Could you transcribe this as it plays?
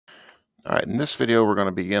All right, in this video, we're going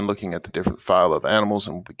to begin looking at the different phyla of animals,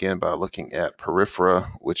 and we'll begin by looking at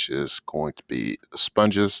Porifera, which is going to be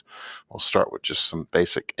sponges. We'll start with just some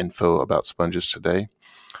basic info about sponges today.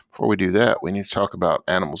 Before we do that, we need to talk about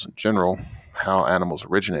animals in general, how animals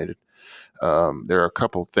originated. There are a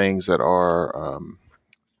couple things that are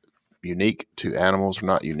unique to animals, or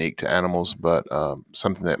not unique to animals, but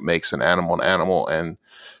something that makes an animal and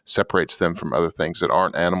separates them from other things that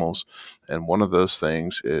aren't animals. And one of those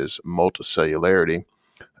things is multicellularity.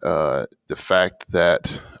 The fact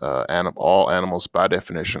that all animals, by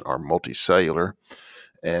definition, are multicellular.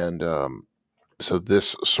 And so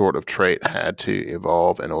this sort of trait had to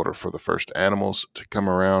evolve in order for the first animals to come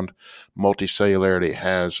around. Multicellularity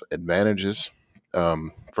has advantages.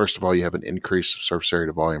 First of all, you have an increased surface area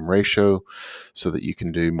to volume ratio so that you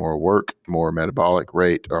can do more work, more metabolic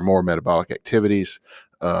rate, or more metabolic activities.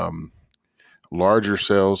 Larger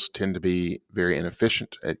cells tend to be very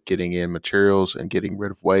inefficient at getting in materials and getting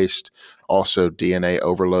rid of waste. Also, DNA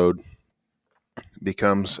overload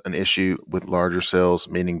becomes an issue with larger cells,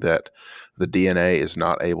 meaning that the DNA is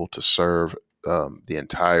not able to serve the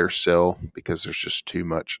entire cell because there's just too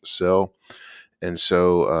much cell. And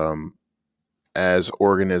so as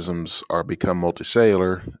organisms are become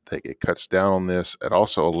multicellular, it cuts down on this. It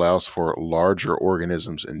also allows for larger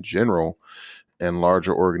organisms in general, and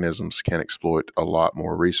larger organisms can exploit a lot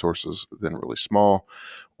more resources than really small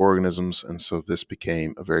organisms. And so this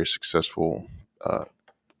became a very successful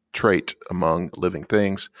trait among living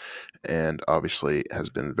things, and obviously has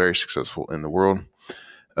been very successful in the world.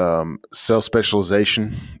 Cell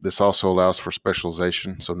specialization. This also allows for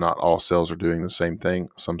specialization. So not all cells are doing the same thing.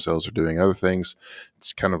 Some cells are doing other things.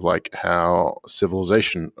 It's kind of like how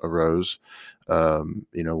civilization arose.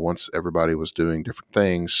 Once everybody was doing different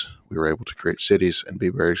things, we were able to create cities and be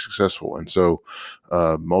very successful. And so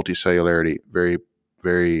multicellularity, very,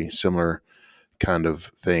 very similar kind of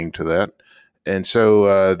thing to that. And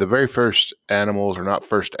so the very first animals are not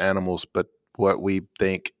first animals, but what we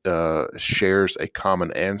think shares a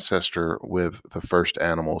common ancestor with the first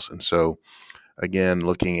animals. And so, again,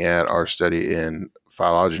 looking at our study in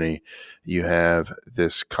phylogeny, you have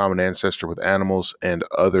this common ancestor with animals and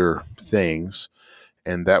other things,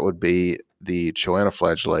 and that would be the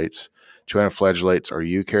choanoflagellates. Choanoflagellates are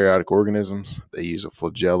eukaryotic organisms. They use a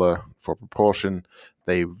flagella for propulsion.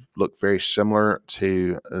 They look very similar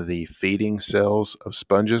to the feeding cells of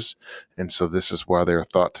sponges, and so this is why they're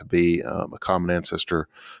thought to be a common ancestor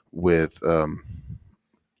with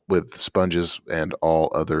sponges and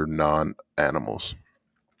all other non-animals.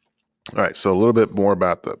 All right, so a little bit more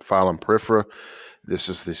about the phylum Porifera. This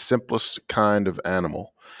is the simplest kind of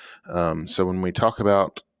animal. So when we talk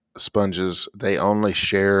about sponges, they only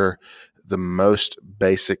share the most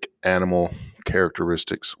basic animal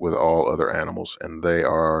characteristics with all other animals, and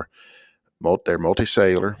they're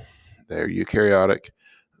multicellular, they're eukaryotic,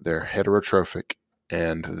 they're heterotrophic,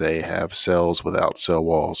 and they have cells without cell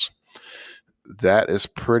walls. That is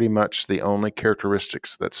pretty much the only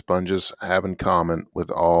characteristics that sponges have in common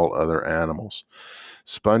with all other animals.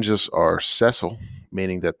 Sponges are sessile,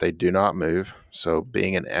 meaning that they do not move. So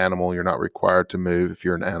being an animal, you're not required to move if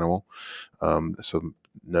you're an animal. So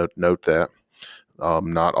note that.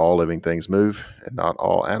 Not all living things move, and not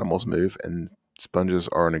all animals move, and sponges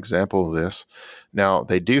are an example of this. Now,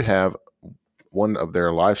 they do have one of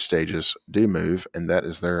their life stages do move, and that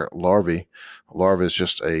is their larvae. Larva is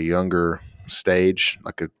just a younger stage,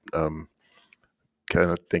 like a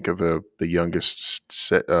kind of think of the youngest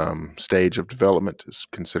stage of development is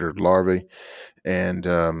considered larvae. And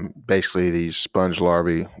basically, these sponge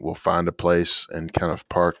larvae will find a place and kind of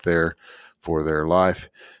park there for their life.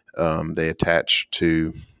 They attach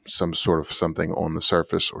to some sort of something on the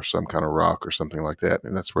surface or some kind of rock or something like that,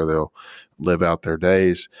 and that's where they'll live out their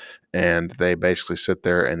days. And they basically sit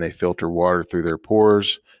there and they filter water through their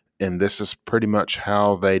pores, and this is pretty much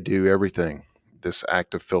how they do everything. This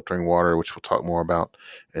act of filtering water, which we'll talk more about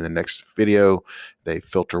in the next video, they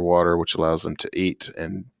filter water, which allows them to eat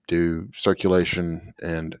and do circulation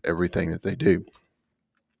and everything that they do.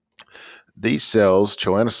 These cells,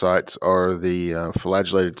 choanocytes, are the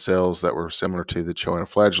flagellated cells that were similar to the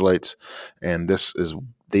choanoflagellates, and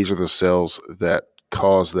these are the cells that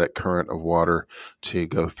cause that current of water to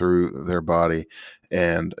go through their body.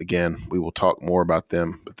 And again, we will talk more about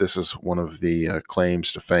them, but this is one of the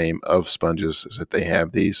claims to fame of sponges, is that they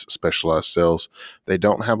have these specialized cells. They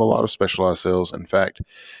don't have a lot of specialized cells. In fact,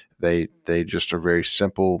 they just are very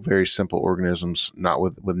simple organisms, not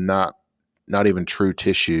even true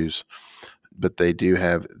tissues, but they do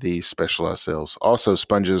have these specialized cells. Also,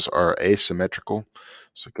 sponges are asymmetrical.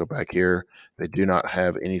 So go back here. They do not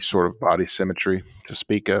have any sort of body symmetry to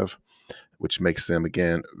speak of. which makes them,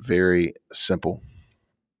 again, very simple.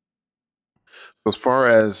 As far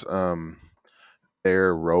as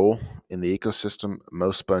their role in the ecosystem,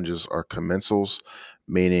 most sponges are commensals,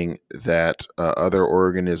 meaning that other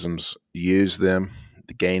organisms use them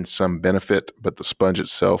to gain some benefit, but the sponge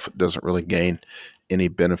itself doesn't really gain any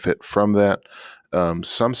benefit from that.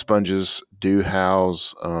 Some sponges do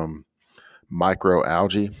house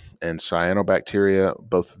microalgae and cyanobacteria.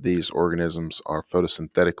 Both of these organisms are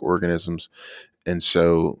photosynthetic organisms, and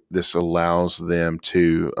so this allows them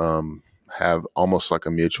to have almost like a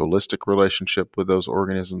mutualistic relationship with those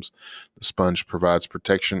organisms. The sponge provides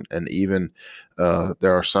protection, and even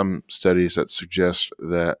there are some studies that suggest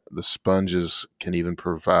that the sponges can even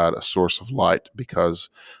provide a source of light because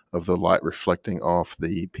of the light reflecting off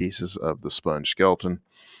the pieces of the sponge skeleton.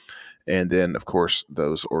 And then, of course,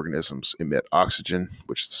 those organisms emit oxygen,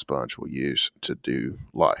 which the sponge will use to do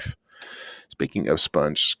life. Speaking of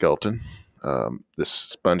sponge skeleton, this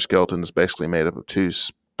sponge skeleton is basically made up of two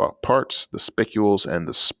parts, the spicules and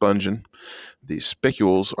the spongin. The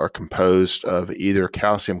spicules are composed of either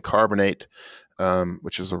calcium carbonate,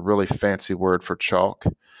 which is a really fancy word for chalk,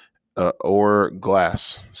 or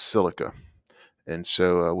glass, silica. And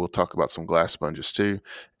so we'll talk about some glass sponges too.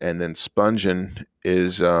 And then spongin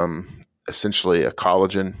is essentially a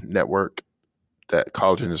collagen network. That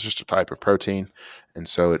collagen is just a type of protein. And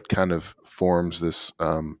so it kind of forms this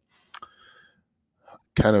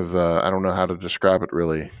I don't know how to describe it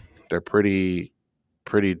really. They're pretty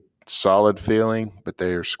solid feeling, but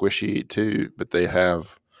they are squishy too. But they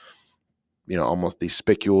have, almost these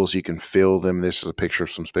spicules. You can feel them. This is a picture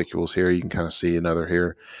of some spicules here. You can kind of see another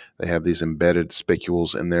here. They have these embedded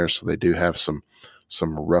spicules in there, so they do have some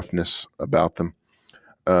roughness about them.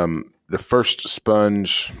 The first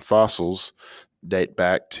sponge fossils date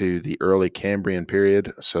back to the early Cambrian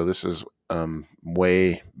period. So this is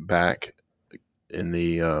way back in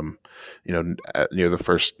the near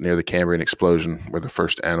the Cambrian explosion, where the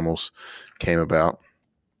first animals came about.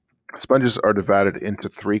 Sponges are divided into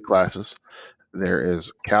three classes. There is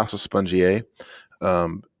Calcispongiae.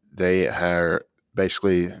 They are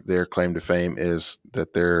basically, their claim to fame is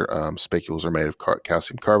that their spicules are made of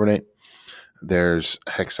calcium carbonate. There's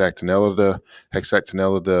Hexactinellida.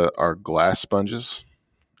 Hexactinellida are glass sponges,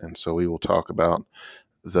 and so we will talk about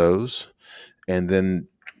those. And then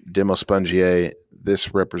Demospongiae,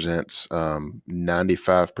 this represents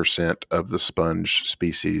 95% of the sponge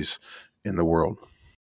species in the world.